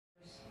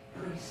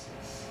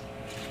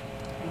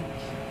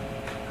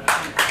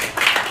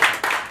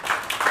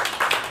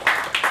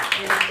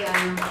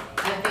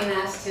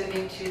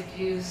to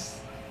introduce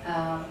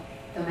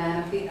the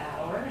man of the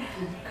hour,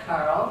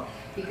 Karl,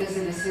 because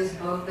it is his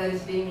book that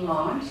is being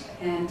launched,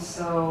 and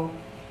so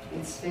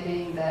it's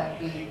fitting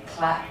that we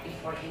clap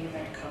before he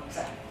even comes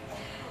out.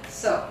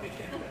 So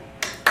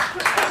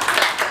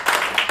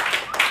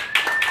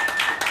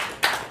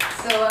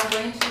I'm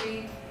going to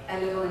read a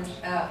little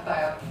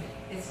biography.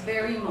 It's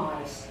very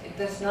modest. It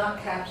does not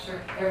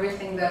capture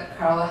everything that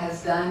Karl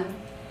has done,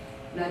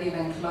 not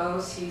even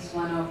close. He's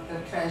one of the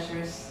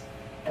treasures,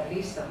 at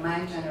least of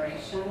my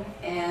generation,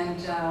 and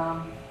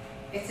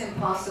it's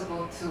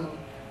impossible to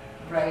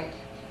write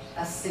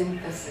a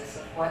synthesis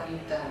of what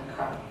you've done,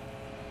 Karl.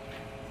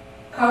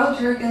 Karl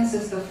Jirgens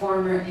is the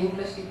former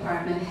English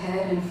department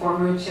head and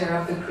former chair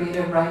of the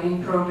creative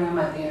writing program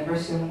at the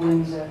University of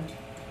Windsor.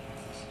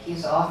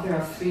 He's author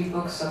of 3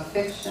 books of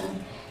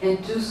fiction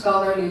and 2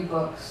 scholarly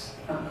books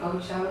from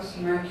Coach House,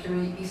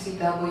 Mercury,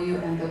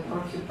 ECW, and the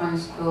Porcupine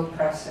Quill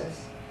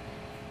presses.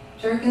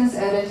 Jirgens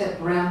edited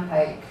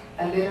Rampike,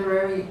 a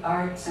literary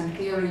arts and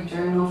theory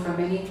journal, for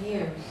many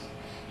years.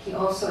 He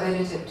also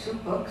edited 2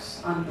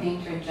 books on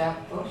painter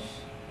Jack Bush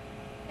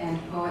and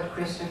poet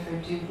Christopher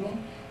Dugny,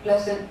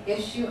 plus an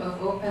issue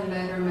of Open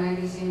Letter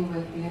magazine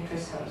with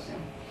Beatriz Hausner.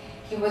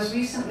 He was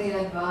recently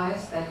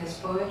advised that his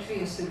poetry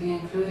is to be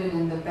included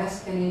in the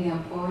Best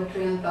Canadian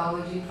Poetry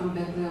Anthology from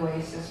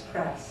Biblioasis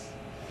Press.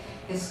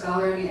 His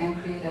scholarly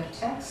and creative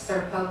texts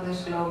are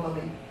published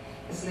globally.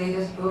 His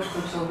latest book,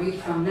 which we'll read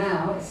from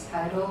now, is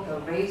titled The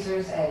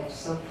Razor's Edge.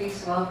 So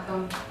please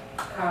welcome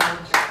Karl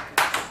Jirgens.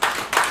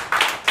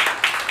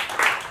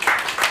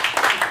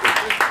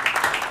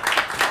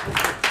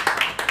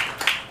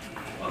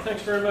 Well,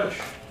 thanks very much.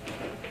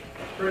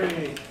 Very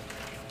neat.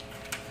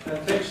 And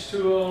thanks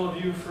to all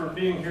of you for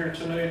being here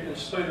tonight in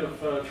spite of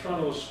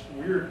Toronto's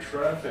weird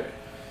traffic.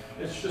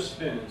 It's just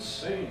been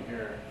insane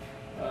here.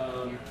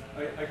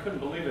 I couldn't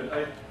believe it.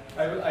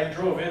 I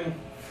drove in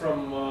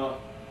from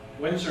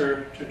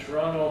Windsor to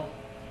Toronto,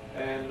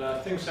 and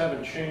things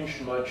haven't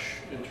changed much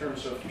in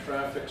terms of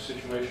traffic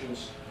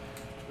situations,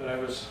 but I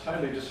was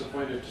highly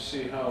disappointed to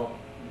see how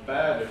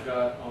bad it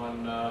got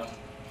on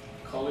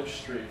College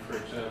Street, for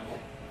example.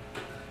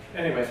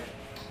 Anyway,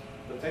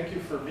 but thank you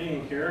for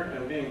being here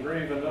and being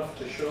brave enough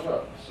to show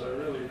up, so I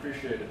really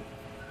appreciate it.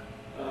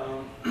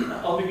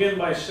 I'll begin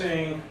by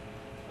saying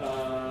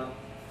a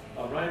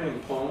rhyming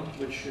poem,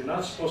 which you're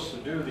not supposed to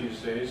do these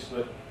days,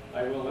 but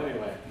I will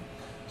anyway.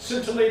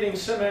 Scintillating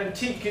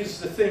semantique is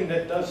the thing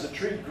that does the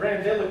trick.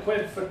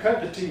 Grandiloquent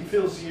fecundity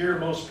fills the ear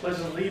most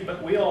pleasantly,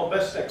 but we all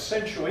best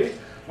accentuate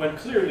when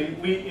clearly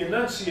we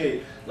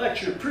enunciate.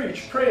 Lecture,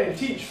 preach, pray, and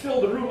teach. Fill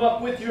the room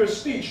up with your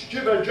speech.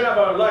 Jibber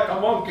jabber like a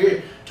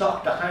monkey.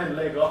 Talk the hind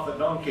leg off a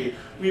donkey.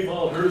 We've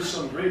all heard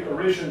some great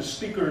orations,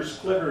 speakers,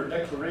 clever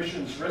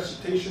declarations,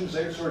 recitations,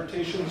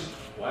 exhortations,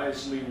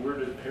 wisely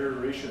worded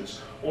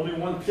perorations. Only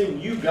one thing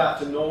you got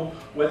to know,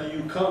 whether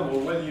you come or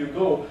whether you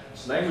go,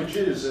 as language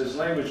is as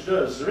language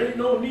does. There ain't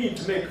no need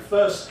to make a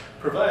fuss,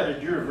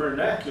 provided your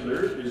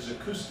vernacular is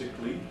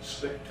acoustically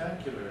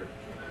spectacular.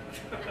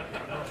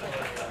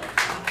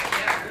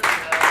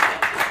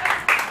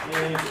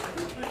 Yay.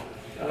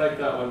 I like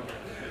that one.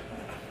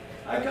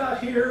 I got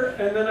here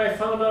and then I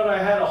found out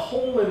I had a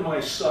hole in my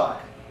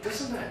sock.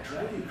 Doesn't that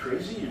drive you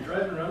crazy? You're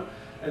driving around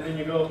and then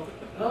you go,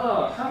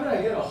 oh, how did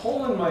I get a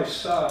hole in my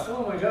sock?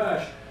 Oh my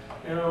gosh.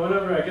 You know,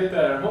 whenever I get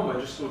that at home, I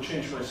just go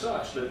change my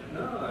socks. But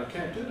no, I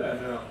can't do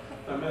that now.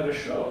 I'm at a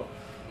show.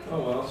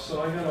 Oh well,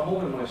 so I got a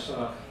hole in my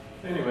sock.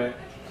 Anyway,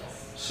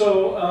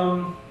 so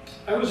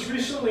I was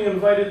recently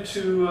invited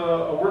to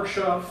a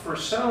workshop for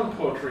sound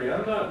poetry.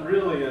 I'm not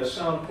really a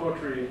sound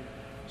poetry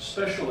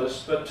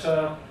specialist, but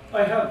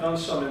I have done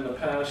some in the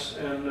past,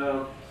 and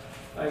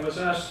I was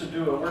asked to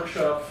do a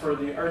workshop for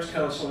the Arts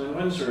Council in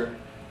Windsor.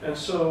 And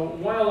so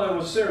while I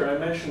was there, I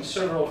mentioned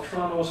several of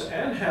Toronto's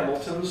and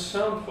Hamilton's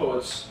sound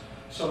poets,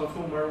 some of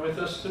whom are with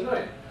us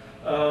tonight.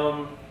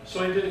 So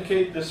I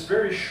dedicate this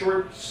very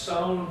short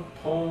sound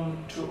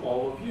poem to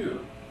all of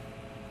you.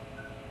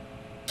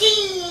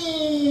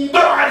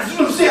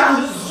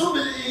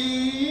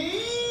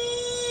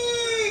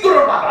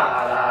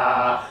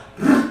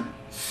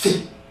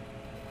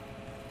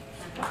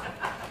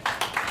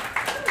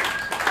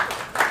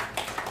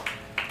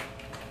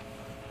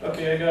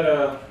 Okay, I got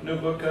a new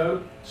book out.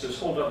 It says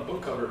hold up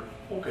book cover.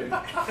 Okay.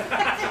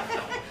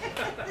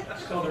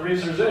 It's called The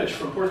Razor's Edge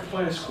from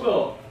Porcupine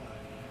Quill.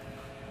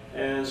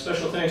 And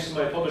special thanks to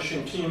my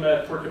publishing team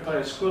at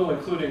Porcupine Quill,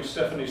 including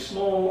Stephanie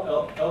Small,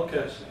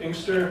 Elke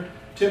Inkster,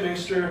 Tim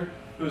Inkster,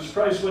 whose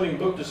prize-winning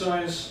book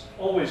designs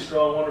always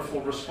draw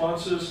wonderful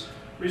responses.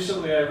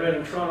 Recently I read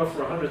in Toronto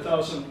for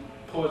 100,000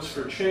 Poets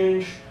for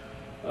Change.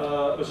 It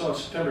was on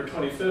September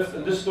 25th,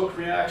 and this book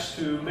reacts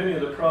to many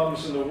of the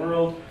problems in the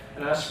world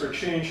and asks for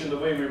change in the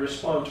way we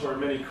respond to our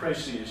many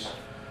crises.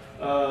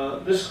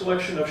 This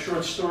collection of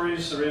short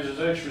stories, The Razor's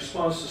Edge,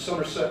 responds to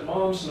Somerset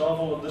Maugham's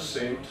novel of the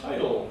same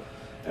title.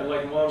 And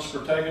like Maugham's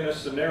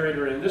protagonist, the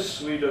narrator in this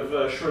suite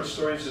of short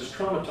stories is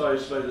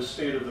traumatized by the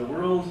state of the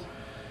world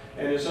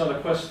and is on a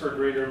quest for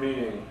greater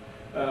meaning.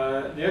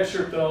 The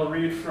excerpt that I'll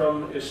read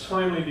from is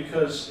timely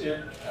because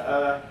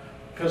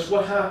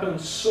what happened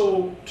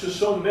to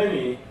so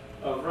many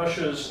of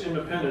Russia's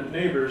independent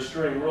neighbors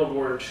during World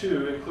War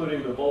II,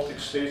 including the Baltic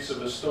states of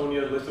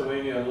Estonia,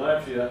 Lithuania, and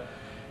Latvia,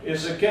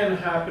 is again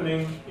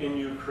happening in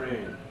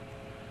Ukraine.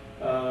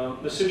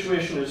 The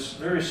situation is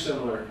very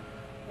similar.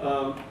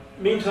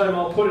 Meantime,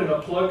 I'll put in a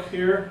plug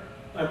here.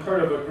 I'm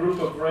part of a group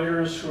of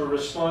writers who are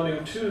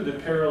responding to the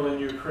peril in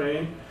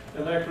Ukraine,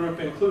 and that group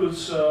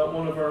includes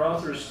one of our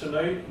authors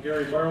tonight,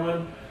 Gary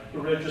Barwin, who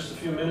read just a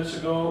few minutes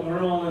ago.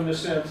 We're all in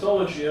this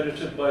anthology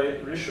edited by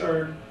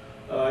Richard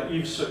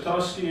Yves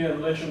Sotowski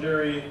and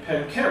legendary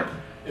Pen Kemp,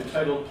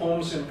 entitled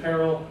Poems in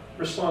Peril,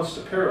 Response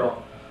to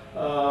Peril.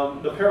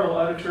 The Peril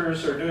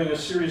editors are doing a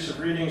series of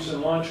readings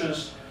and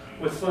launches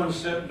with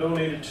funds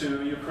donated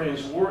to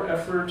Ukraine's war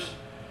effort,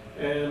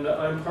 and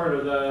I'm part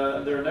of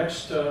their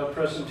next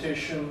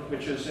presentation,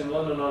 which is in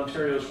London,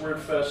 Ontario's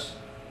WordFest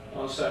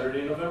on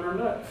Saturday,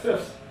 November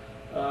 5th.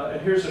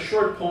 And here's a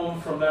short poem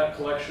from that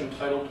collection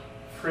titled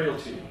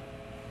Frailty.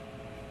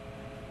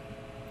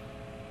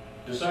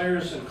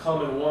 Desires and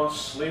common wants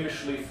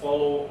slavishly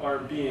follow our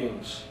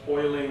beings,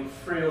 oiling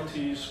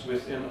frailties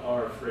within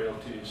our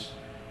frailties,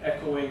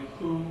 echoing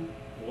who,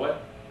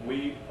 what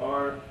we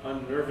are,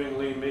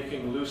 unnervingly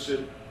making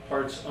lucid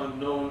parts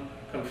unknown,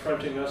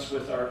 confronting us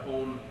with our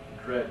own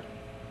dread.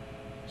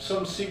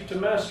 Some seek to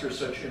master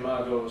such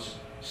imagos,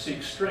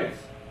 seek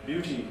strength,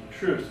 beauty,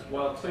 truth,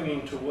 while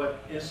clinging to what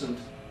isn't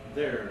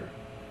there,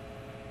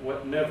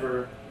 what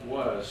never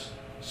was.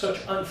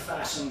 Such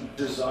unfastened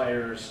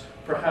desires,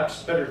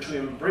 perhaps better to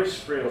embrace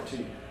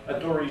frailty,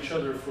 adore each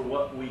other for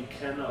what we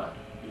cannot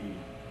be.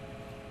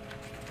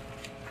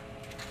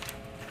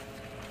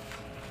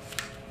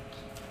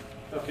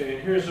 Okay,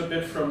 and here's a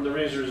bit from The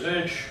Razor's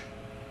Edge,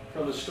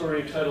 from the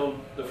story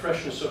titled The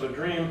Freshness of a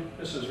Dream.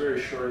 This is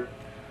very short,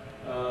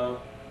 so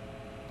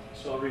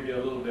I'll read you a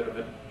little bit of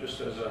it,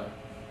 just as an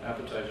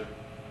appetizer.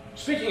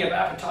 Speaking of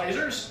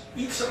appetizers,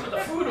 eat some of the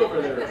food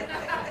over there.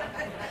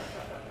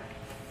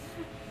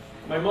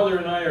 My mother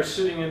and I are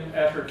sitting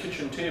at her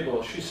kitchen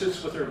table. She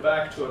sits with her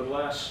back to a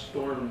glass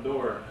storm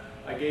door.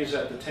 I gaze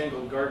at the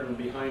tangled garden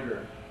behind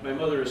her. My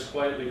mother is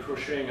quietly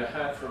crocheting a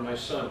hat for my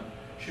son.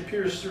 She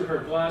peers through her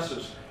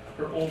glasses.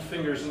 Her old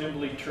fingers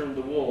nimbly turn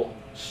the wool,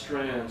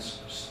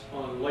 strands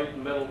on light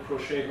metal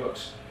crochet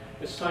hooks.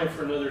 It's time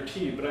for another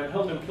tea, but I'm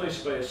held in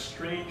place by a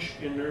strange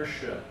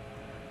inertia.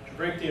 To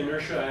break the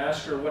inertia, I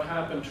ask her what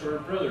happened to her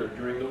brother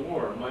during the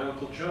war, my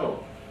Uncle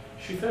Joe.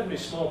 She fed me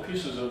small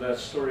pieces of that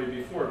story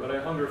before, but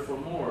I hunger for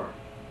more.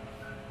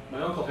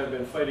 My uncle had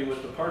been fighting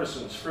with the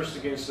partisans, first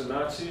against the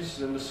Nazis,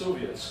 then the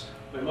Soviets.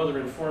 My mother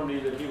informed me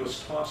that he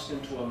was tossed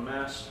into a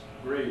mass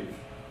grave,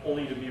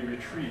 only to be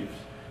retrieved.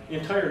 The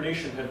entire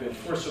nation had been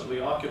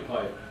forcibly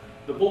occupied.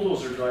 The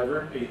bulldozer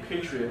driver, a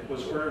patriot,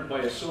 was ordered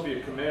by a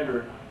Soviet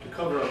commander to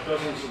cover up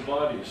dozens of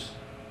bodies.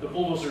 The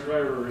bulldozer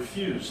driver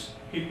refused.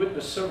 He'd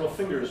witnessed several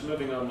fingers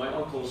moving on my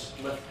uncle's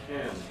left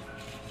hand.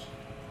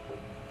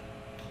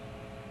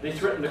 They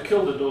threatened to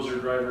kill the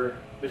dozer driver,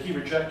 but he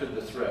rejected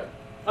the threat.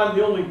 I'm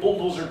the only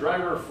bulldozer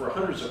driver for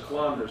hundreds of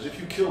kilometers. If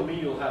you kill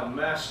me, you'll have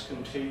mass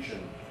contagion.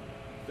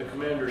 The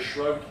commander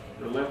shrugged,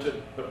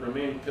 relented, but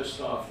remained pissed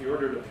off. He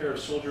ordered a pair of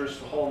soldiers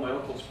to haul my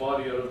uncle's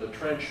body out of the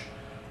trench.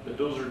 The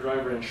dozer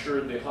driver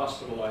ensured they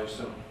hospitalized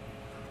him.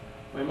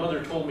 My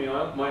mother told me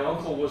my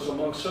uncle was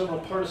among several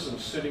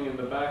partisans sitting in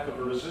the back of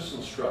a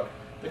resistance truck,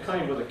 the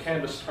kind with a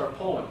canvas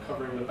tarpaulin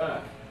covering the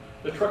back.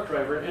 The truck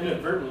driver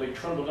inadvertently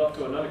trundled up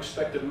to an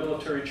unexpected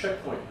military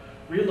checkpoint.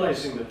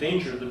 Realizing the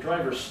danger, the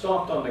driver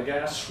stomped on the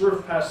gas,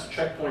 swerved past the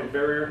checkpoint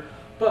barrier,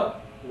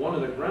 but one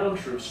of the ground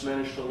troops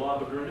managed to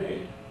lob a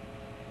grenade.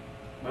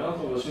 My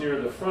uncle was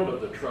near the front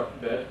of the truck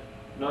bed,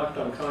 knocked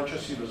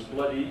unconscious. He was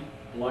bloody,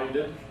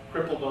 blinded,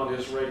 crippled on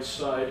his right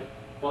side.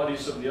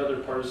 Bodies of the other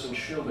partisans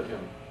shielded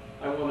him.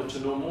 I wanted to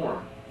know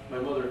more. My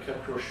mother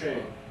kept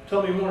crocheting.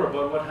 Tell me more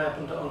about what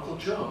happened to Uncle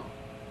Joe.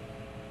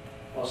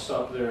 I'll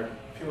stop there.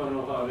 If you want to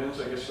know how it ends,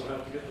 I guess you'll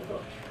have to get the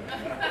book.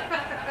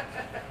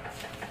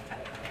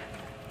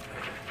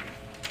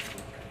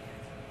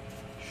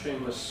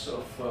 Shameless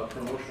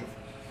self-promotion.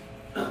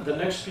 The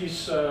next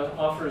piece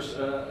offers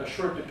a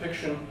short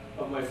depiction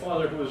of my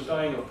father, who was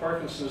dying of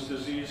Parkinson's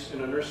disease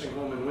in a nursing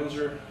home in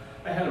Windsor.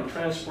 I had him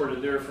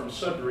transported there from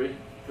Sudbury,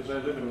 because I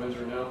live in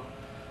Windsor now.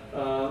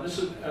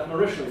 I'm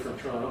originally from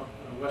Toronto,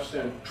 West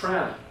End.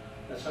 Trana,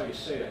 that's how you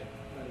say it.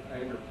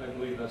 I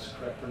believe that's the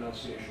correct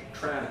pronunciation.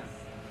 Trana.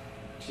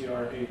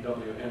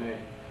 T-R-A-W-N-A.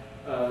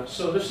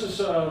 So this is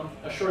a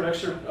short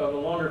excerpt of a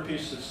longer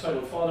piece that's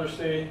titled Father's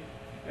Day,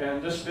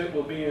 and this bit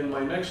will be in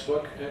my next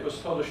book. It was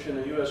published in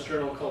a U.S.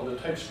 journal called The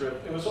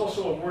Typescript. It was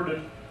also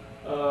awarded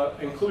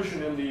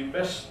inclusion in the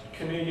Best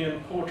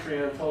Canadian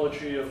Poetry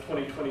Anthology of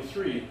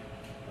 2023,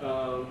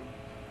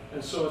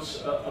 and so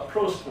it's a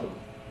prose poem.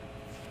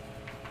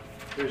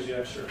 Here's the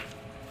excerpt.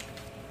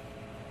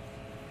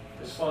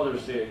 It's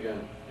Father's Day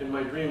again. In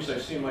my dreams I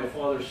see my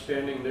father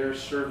standing there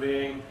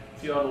surveying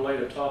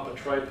theodolite atop a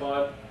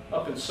tripod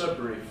up in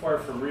Sudbury, far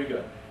from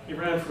Riga. He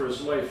ran for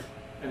his life,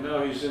 and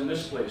now he's in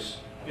this place.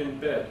 in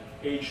bed,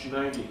 aged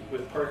 90,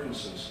 with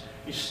Parkinson's.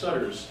 He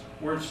stutters,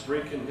 words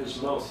break in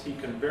his mouth, he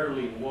can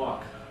barely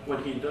walk.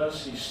 When he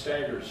does, he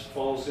staggers,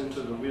 falls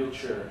into the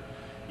wheelchair.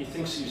 He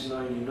thinks he's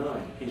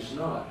 99, he's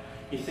not.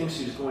 He thinks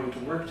he's going to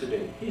work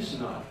today, he's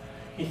not.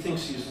 He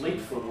thinks he's late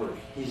for work,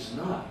 he's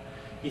not.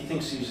 He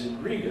thinks he's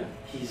in Riga,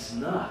 he's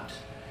not.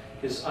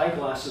 His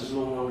eyeglasses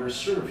no longer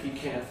serve, he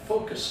can't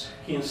focus.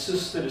 He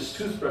insists that his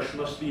toothbrush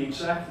must be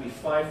exactly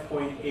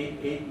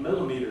 5.88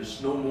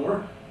 millimeters, no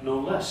more, no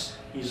less.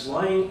 He's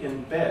lying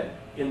in bed,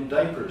 in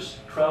diapers,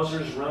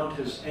 trousers round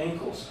his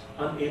ankles,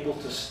 unable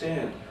to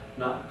stand,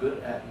 not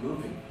good at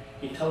moving.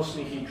 He tells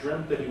me he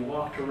dreamt that he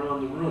walked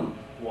around the room,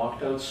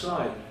 walked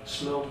outside,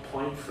 smelled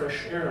pine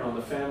fresh air on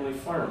the family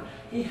farm.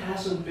 He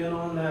hasn't been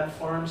on that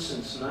farm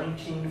since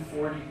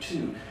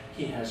 1942.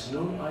 He has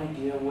no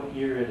idea what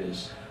year it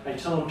is. I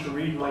tell him to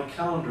read my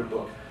calendar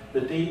book.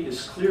 The date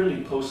is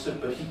clearly posted,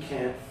 but he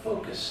can't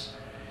focus.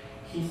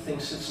 He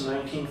thinks it's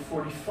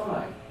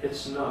 1945.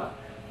 It's not.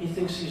 He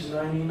thinks he's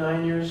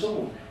 99 years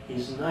old.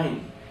 He's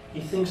 90.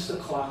 He thinks the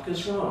clock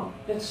is wrong.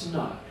 It's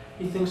not.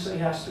 He thinks he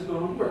has to go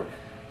to work.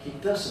 He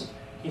doesn't.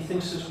 He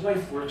thinks his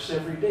wife works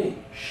every day.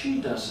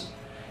 She doesn't.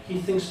 He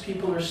thinks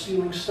people are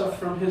stealing stuff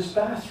from his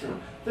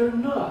bathroom. They're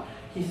not.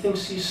 He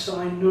thinks he's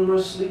signed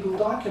numerous legal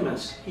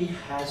documents. He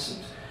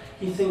hasn't.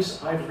 He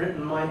thinks I've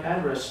written my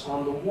address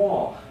on the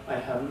wall. I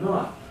have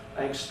not.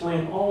 I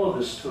explain all of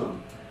this to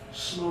him.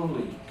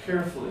 Slowly,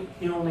 carefully.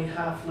 He only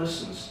half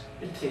listens.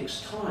 It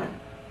takes time.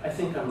 I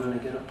think I'm going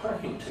to get a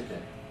parking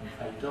ticket.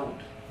 I don't.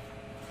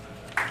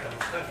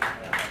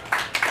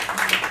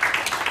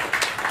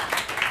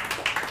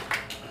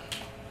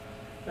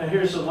 Now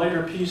here's a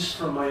lighter piece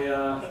from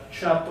my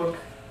chapbook,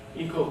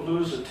 Eco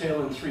Blues, A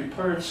Tale in 3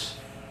 Parts,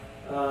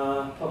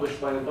 published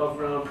by Above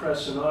Ground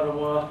Press in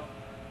Ottawa.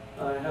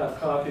 I have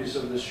copies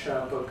of this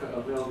chapbook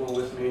available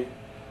with me,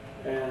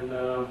 and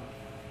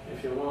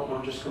if you want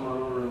one, just come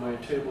on over to my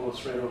table,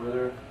 it's right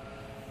over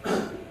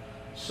there.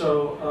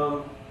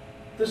 So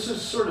this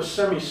is sort of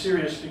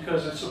semi-serious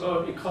because it's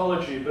about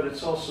ecology, but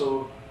it's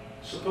also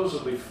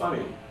supposedly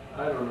funny.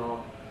 I don't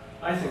know.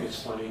 I think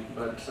it's funny,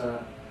 but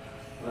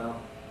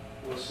well,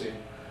 we'll see.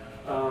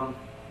 And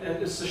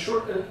it's this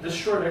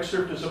short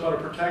excerpt is about a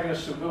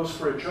protagonist who goes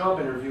for a job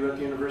interview at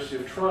the University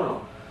of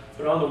Toronto.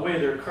 But on the way,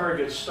 their car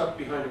gets stuck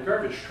behind a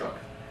garbage truck,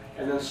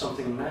 and then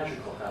something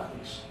magical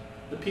happens.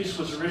 The piece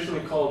was originally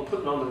called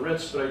Putting on the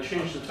Ritz, but I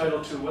changed the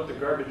title to What the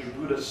Garbage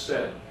Buddha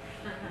Said.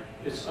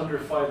 It's under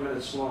 5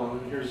 minutes long,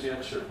 and here's the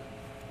excerpt.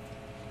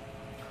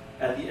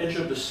 At the edge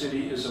of the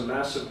city is a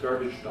massive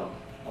garbage dump,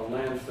 a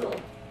landfill,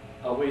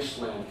 a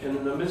wasteland, and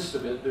in the midst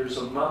of it, there's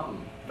a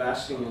mountain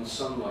basking in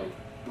sunlight,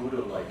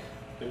 Buddha-like.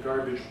 The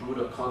garbage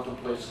Buddha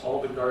contemplates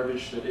all the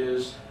garbage that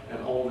is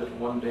and all that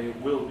one day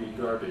will be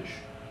garbage.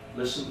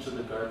 Listen to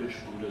the garbage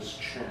Buddha's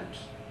chant.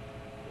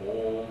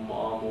 Om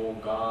Amo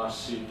Ga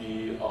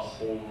Siddhi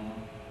Ahom.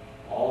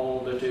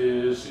 All that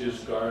is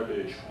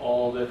garbage.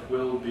 All that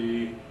will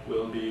be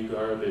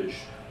garbage.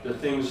 The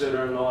things that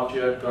are not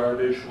yet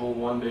garbage will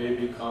one day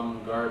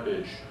become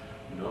garbage.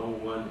 No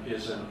one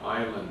is an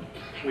island.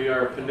 We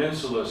are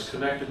peninsulas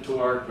connected to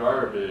our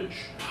garbage.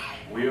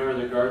 We are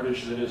the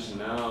garbage that is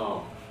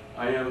now.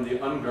 I am the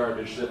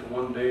ungarbage that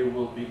one day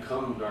will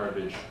become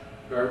garbage.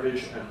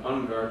 Garbage and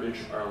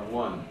ungarbage are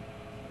one.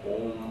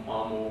 Om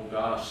Amo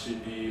Ga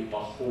Siddhi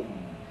Ahom.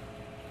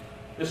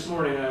 This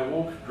morning I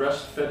awoke,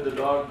 dressed, fed the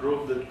dog,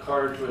 drove the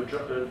car to a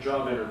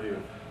job interview.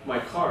 My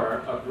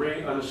car, a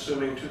gray,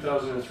 unassuming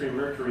 2003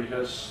 Mercury,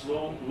 has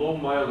low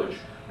mileage.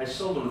 I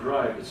seldom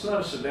drive. It's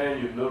not a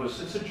sedan you'd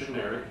notice, it's a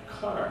generic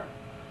car.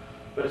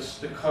 But it's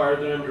the car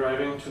that I'm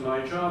driving to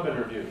my job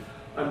interview.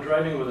 I'm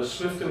driving with a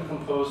swift and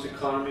composed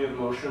economy of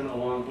motion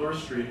along Bloor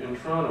Street in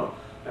Toronto.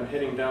 I'm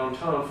heading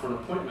downtown for an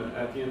appointment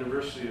at the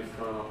University of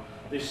Toronto.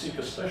 They seek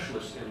a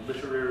specialist in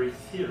literary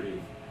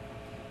theory.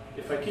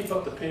 If I keep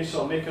up the pace,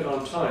 I'll make it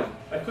on time.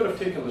 I could have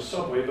taken the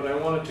subway, but I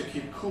wanted to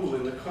keep cool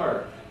in the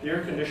car. The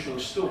air conditioning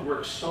still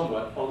works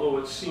somewhat, although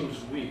it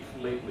seems weak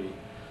lately.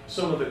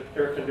 Some of the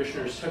air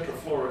conditioner's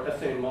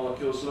tetrafluoroethane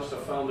molecules must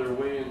have found their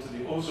way into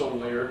the ozone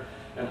layer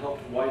and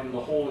helped widen the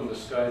hole in the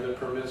sky that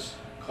permits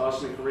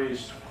cosmic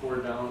rays to pour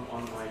down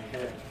on my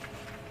head.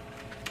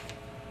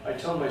 I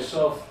tell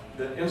myself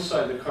that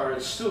inside the car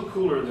it's still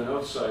cooler than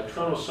outside.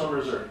 Toronto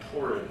summers are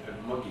torrid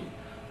and muggy.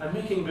 I'm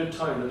making good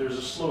time, but there's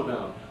a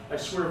slowdown. I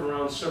swerve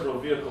around several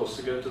vehicles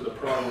to get to the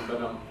problem,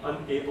 but I'm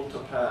unable to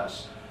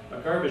pass. A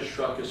garbage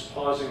truck is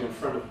pausing in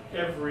front of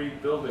every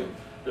building.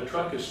 The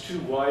truck is too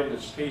wide and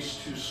its pace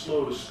too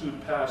slow to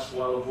scoot past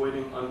while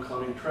avoiding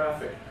oncoming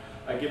traffic.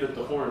 I give it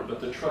the horn, but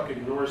the truck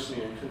ignores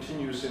me and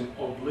continues in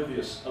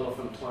oblivious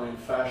elephantine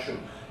fashion,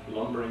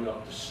 lumbering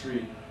up the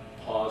street,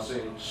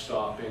 pausing,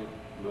 stopping,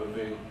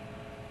 moving.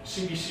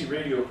 CBC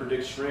radio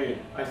predicts rain.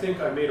 I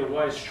think I made a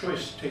wise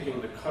choice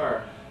taking the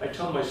car. I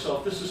tell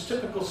myself this is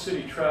typical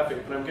city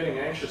traffic, but I'm getting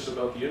anxious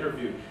about the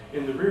interview.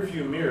 In the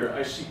rearview mirror,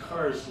 I see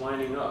cars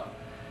lining up.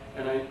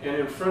 And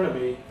in front of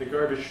me, the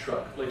garbage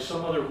truck, like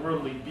some other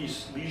worldly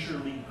beast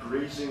leisurely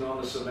grazing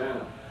on the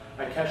savannah.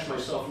 I catch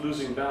myself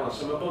losing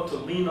balance. I'm about to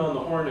lean on the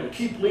horn and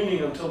keep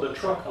leaning until the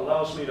truck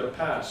allows me to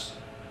pass.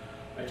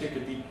 I take a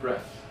deep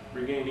breath,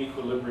 regain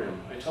equilibrium.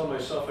 I tell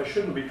myself I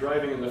shouldn't be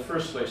driving in the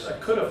first place. I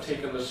could have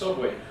taken the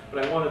subway,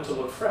 but I wanted to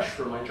look fresh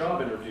for my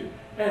job interview.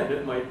 And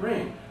it might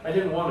rain. I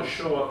didn't want to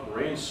show up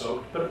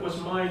rain-soaked, but it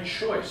was my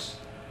choice.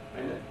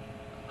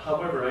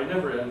 However, I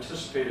never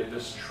anticipated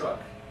this truck,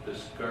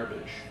 this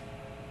garbage.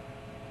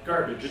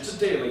 Garbage, it's a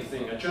daily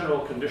thing, a general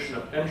condition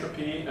of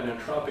entropy, an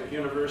entropic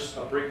universe,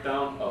 a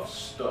breakdown of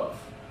stuff.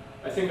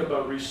 I think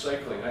about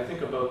recycling. I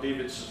think about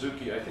David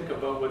Suzuki. I think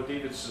about what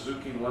David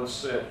Suzuki once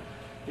said.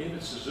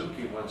 David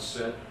Suzuki once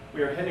said,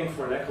 "We are heading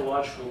for an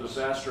ecological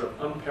disaster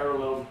of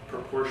unparalleled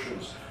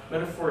proportions.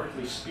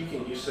 Metaphorically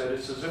speaking," he said,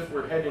 "it's as if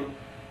we're heading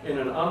in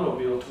an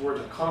automobile towards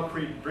a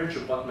concrete bridge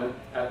abutment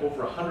at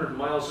over 100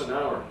 miles an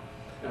hour,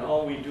 and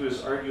all we do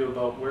is argue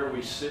about where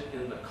we sit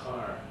in the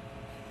car."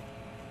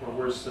 Or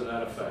words to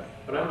that effect.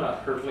 But I'm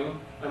not hurtling,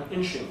 I'm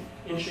inching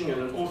in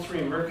an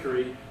 03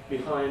 Mercury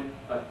behind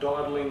a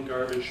dawdling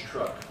garbage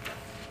truck.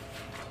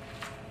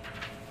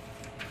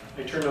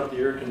 I turn up the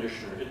air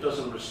conditioner. It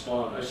doesn't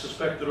respond. I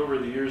suspect that over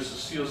the years the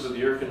seals of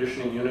the air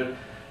conditioning unit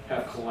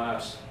have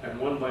collapsed, and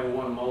one by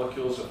one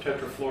molecules of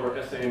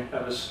tetrafluoroethane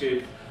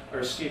are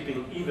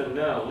escaping even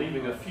now,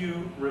 leaving a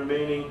few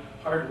remaining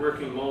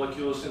hard-working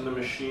molecules in the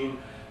machine,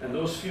 and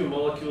those few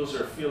molecules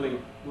are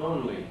feeling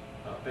lonely,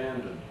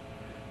 abandoned.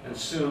 And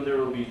soon there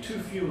will be too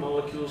few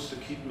molecules to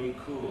keep me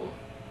cool.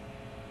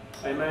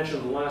 I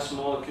imagine the last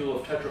molecule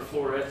of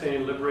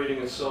tetrafluoroethane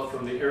liberating itself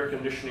from the air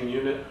conditioning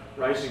unit,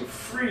 rising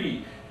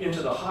free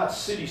into the hot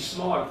city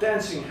smog,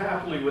 dancing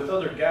happily with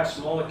other gas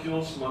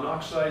molecules,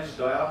 monoxides,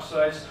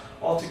 dioxides,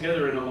 all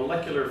together in a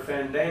molecular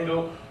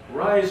fandango,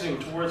 rising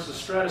towards the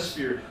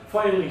stratosphere,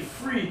 finally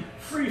free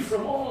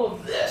from all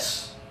of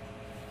this.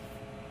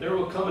 There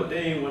will come a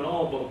day when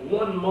all but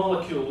one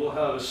molecule will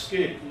have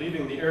escaped,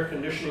 leaving the air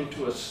conditioning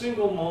to a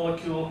single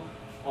molecule,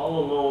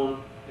 all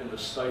alone in the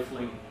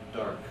stifling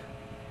dark.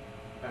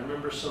 I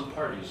remember some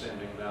parties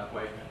ending that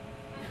way.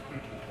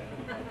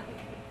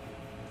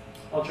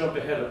 I'll jump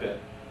ahead a bit.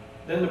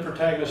 Then the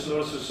protagonist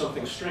notices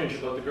something strange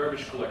about the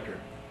garbage collector.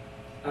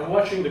 I'm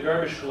watching the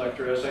garbage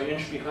collector as I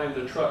inch behind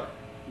the truck.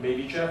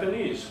 Maybe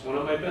Japanese. One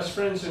of my best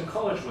friends in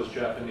college was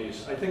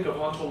Japanese. I think of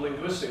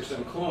ontolinguistics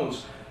and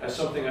clones as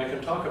something I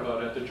can talk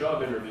about at the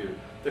job interview.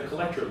 The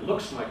collector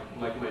looks like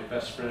my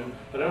best friend,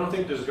 but I don't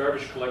think this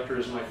garbage collector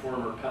is my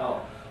former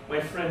pal. My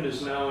friend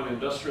is now an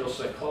industrial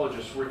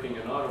psychologist working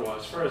in Ottawa.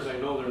 As far as I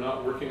know, they're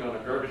not working on a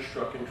garbage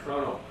truck in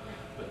Toronto.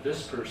 But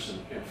this person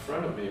in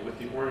front of me with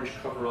the orange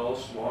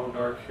coveralls, long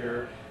dark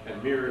hair,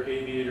 and mirror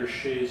aviator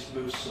shades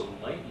moves so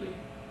lightly.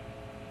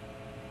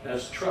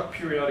 As the truck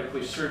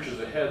periodically surges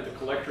ahead, the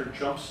collector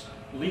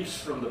leaps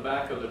from the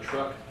back of the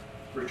truck,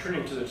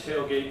 returning to the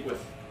tailgate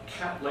with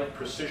cat-like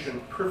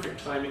precision,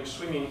 perfect timing,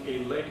 swinging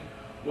a leg,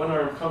 one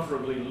arm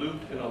comfortably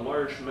looped in a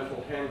large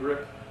metal hand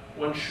grip,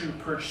 one shoe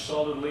perched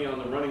solidly on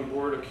the running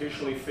board,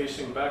 occasionally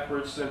facing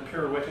backwards, then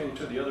pirouetting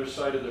to the other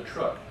side of the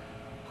truck.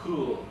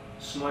 Cool,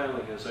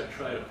 smiling as I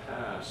try to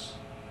pass.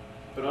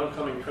 But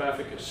oncoming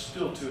traffic is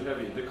still too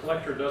heavy. The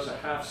collector does a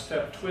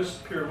half-step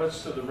twist,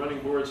 pirouettes to the running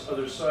board's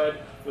other side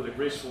with a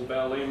graceful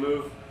ballet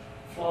move,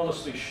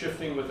 flawlessly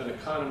shifting with an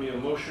economy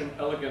of motion,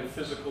 elegant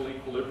physical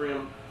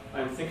equilibrium.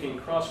 I'm thinking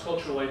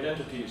cross-cultural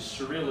identities,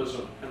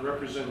 surrealism, and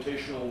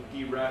representational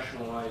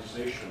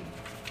derationalization.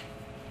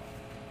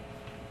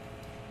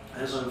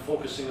 As I'm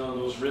focusing on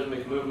those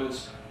rhythmic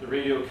movements, the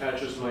radio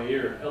catches my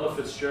ear. Ella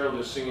Fitzgerald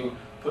is singing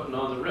 "Putting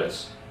on the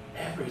Ritz."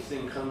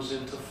 Everything comes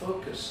into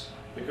focus.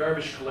 The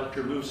garbage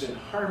collector moves in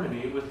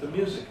harmony with the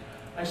music.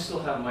 I still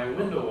have my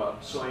window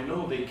up, so I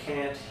know they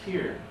can't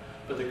hear.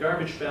 But the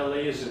garbage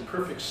ballet is in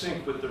perfect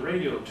sync with the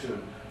radio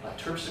tune, a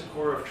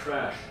terpsichore of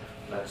trash.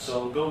 Let's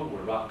all go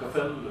where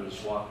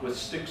Rockefellers walk with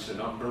sticks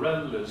and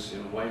umbrellas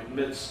in white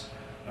mitts.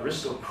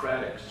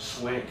 Aristocratic,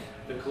 swank.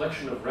 The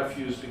collection of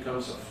refuse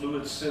becomes a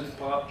fluid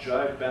synth-pop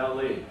jive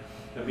ballet.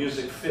 The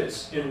music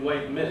fits, in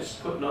white mitts,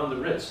 putting on the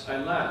Ritz. I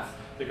laugh.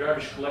 The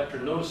garbage collector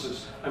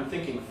notices. I'm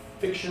thinking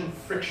fiction,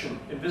 friction,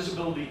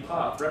 invisibility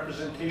pop,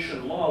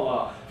 representation,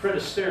 la-la, Fred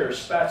Astaire,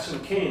 spats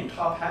and cane,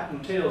 top hat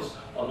and tails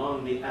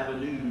along the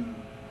avenue.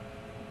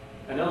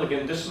 An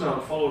elegant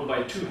dismount followed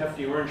by two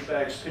hefty orange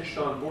bags pitched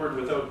on board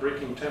without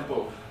breaking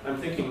tempo. I'm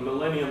thinking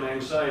millennium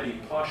anxiety,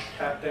 posh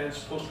tap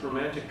dance,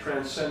 post-romantic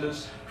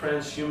transcendence,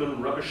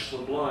 transhuman rubbish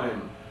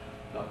sublime.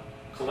 The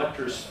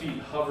collector's feet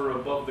hover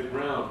above the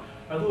ground.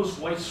 Are those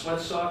white sweat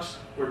socks,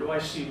 or do I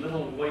see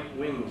little white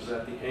wings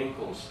at the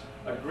ankles?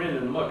 A grin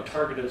and mug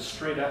targeted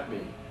straight at me.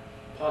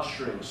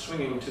 Posturing,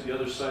 swinging to the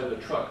other side of the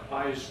truck,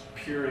 eyes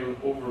peering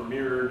over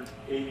mirrored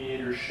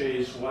aviator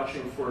shades,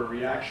 watching for a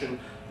reaction,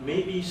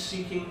 maybe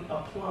seeking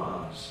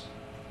applause.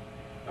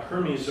 A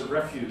Hermes of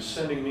refuse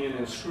sending me an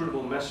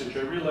inscrutable message.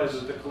 I realize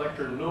that the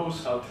collector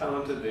knows how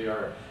talented they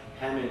are.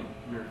 Hamming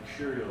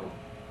mercurial.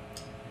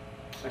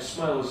 I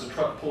smile as the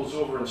truck pulls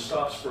over and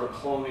stops for a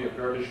colony of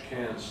garbage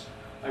cans.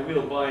 I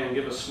wheel by and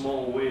give a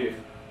small wave.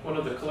 One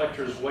of the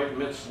collector's white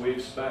mitts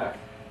waves back.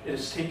 It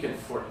has taken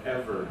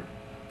forever.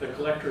 The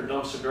collector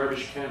dumps a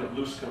garbage can of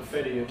loose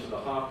confetti into the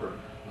hopper.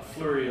 A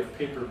flurry of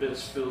paper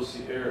bits fills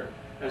the air.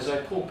 As I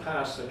pull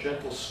past, a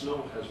gentle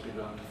snow has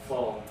begun to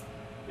fall.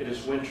 It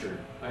is winter.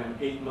 I am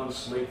 8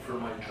 months late for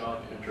my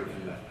job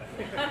interview.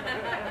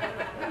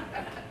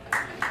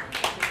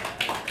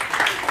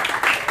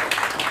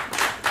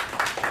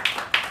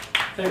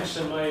 Thanks,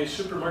 and my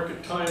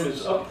supermarket time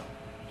is up.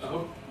 I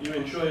hope you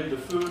enjoyed the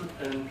food,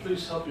 and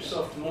please help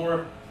yourself to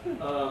more.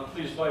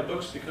 Please buy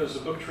books, because the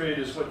book trade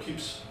is what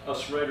keeps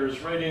us writers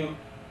writing.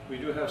 We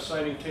do have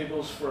signing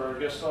tables for our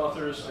guest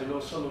authors. I know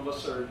some of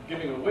us are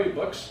giving away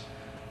books.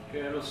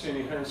 Okay, I don't see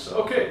any hands.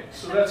 Okay,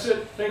 so that's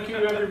it. Thank you,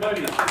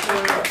 everybody, for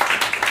showing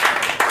up.